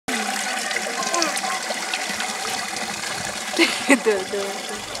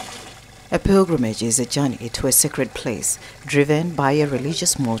A pilgrimage is a journey to a sacred place driven by a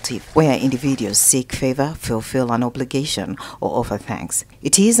religious motive where individuals seek favor, fulfill an obligation, or offer thanks.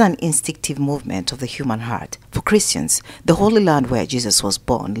 It is an instinctive movement of the human heart. For Christians, the Holy Land where Jesus was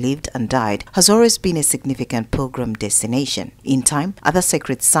born, lived, and died has always been a significant pilgrim destination. In time, other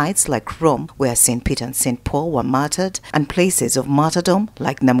sacred sites like Rome, where St. Peter and St. Paul were martyred, and places of martyrdom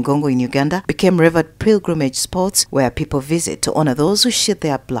like Namgongo in Uganda became revered pilgrimage spots where people visit to honor those who shed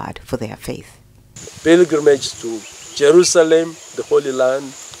their blood for their faith. Pilgrimage to Jerusalem, the Holy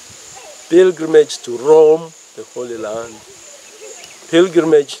Land, pilgrimage to Rome, the Holy Land,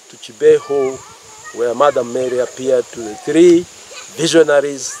 pilgrimage to Chibeho, where Mother Mary appeared to the three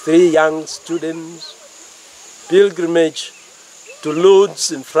visionaries, three young students, pilgrimage to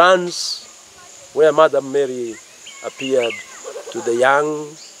Lourdes in France, where Mother Mary appeared to the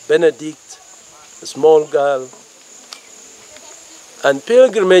young Benedict, a small girl, and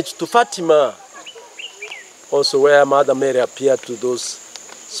pilgrimage to Fatima, also where Mother Mary appeared to those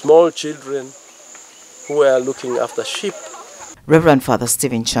small children who were looking after sheep. Reverend Father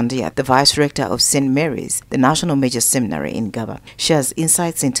Stephen Candia, the Vice Rector of St. Mary's, the National Major Seminary in Ggaba, shares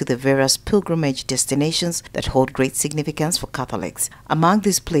insights into the various pilgrimage destinations that hold great significance for Catholics. Among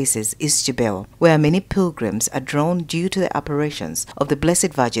these places is Chibeho, where many pilgrims are drawn due to the apparitions of the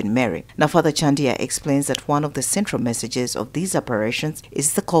Blessed Virgin Mary. Now, Father Candia explains that one of the central messages of these apparitions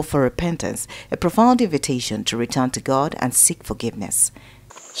is the call for repentance, a profound invitation to return to God and seek forgiveness.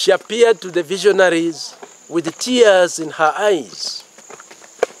 She appeared to the visionaries with tears in her eyes,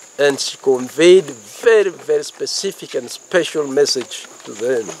 and she conveyed very, very specific and special message to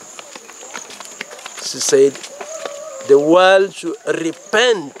them. She said, the world should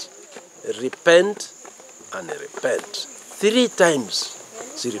repent, repent, and repent. 3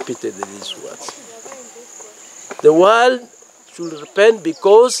 times she repeated these words. The world should repent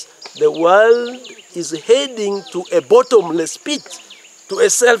because the world is heading to a bottomless pit, to a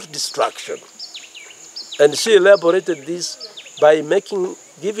self-destruction. And she elaborated this by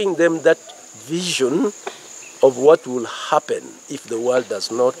giving them that vision of what will happen if the world does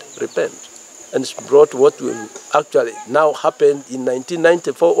not repent. And she brought what will actually now happen in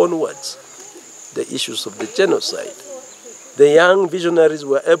 1994 onwards, the issues of the genocide. The young visionaries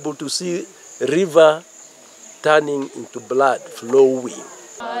were able to see a river turning into blood flowing.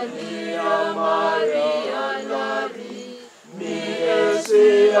 Maria,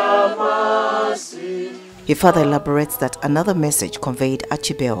 He further elaborates that another message conveyed at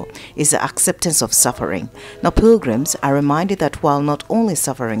Chibeho is the acceptance of suffering. Now, pilgrims are reminded that while not only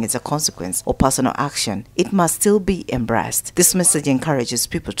suffering is a consequence or personal action, it must still be embraced. This message encourages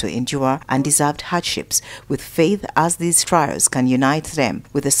people to endure undeserved hardships with faith, as these trials can unite them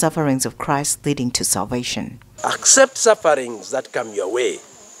with the sufferings of Christ leading to salvation. Accept sufferings that come your way.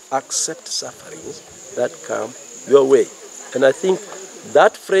 Accept sufferings that come your way. And I think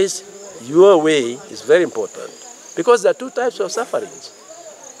that phrase, your way, is very important, because there are 2 types of sufferings.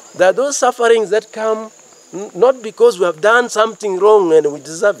 There are those sufferings that come not because we have done something wrong and we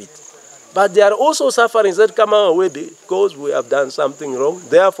deserve it, but there are also sufferings that come our way because we have done something wrong.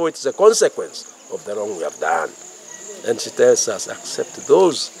 Therefore, it is a consequence of the wrong we have done. And she tells us, accept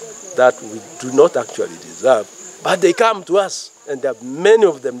those that we do not actually deserve, but they come to us, and there are many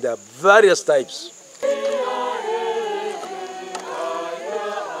of them. There are various types.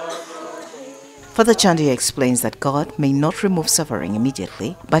 Father Candia explains that God may not remove suffering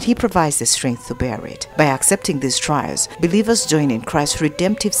immediately, but He provides the strength to bear it. By accepting these trials, believers join in Christ's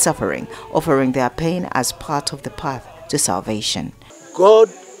redemptive suffering, offering their pain as part of the path to salvation. God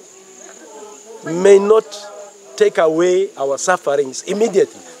may not take away our sufferings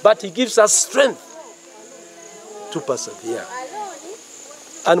immediately, but He gives us strength to persevere.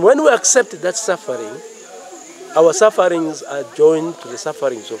 And when we accept that suffering, our sufferings are joined to the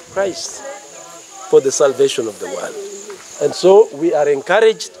sufferings of Christ for the salvation of the world. And so we are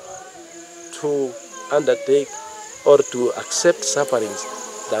encouraged to undertake or to accept sufferings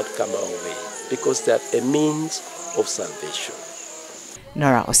that come our way, because they are a means of salvation.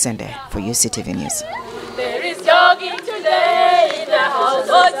 Nora Osende for UCTV News. There is jogging today in the house.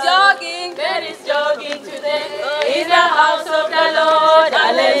 Oh, jogging. There is jogging today in the house of the Lord.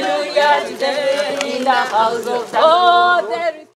 Hallelujah today in the house of the Lord.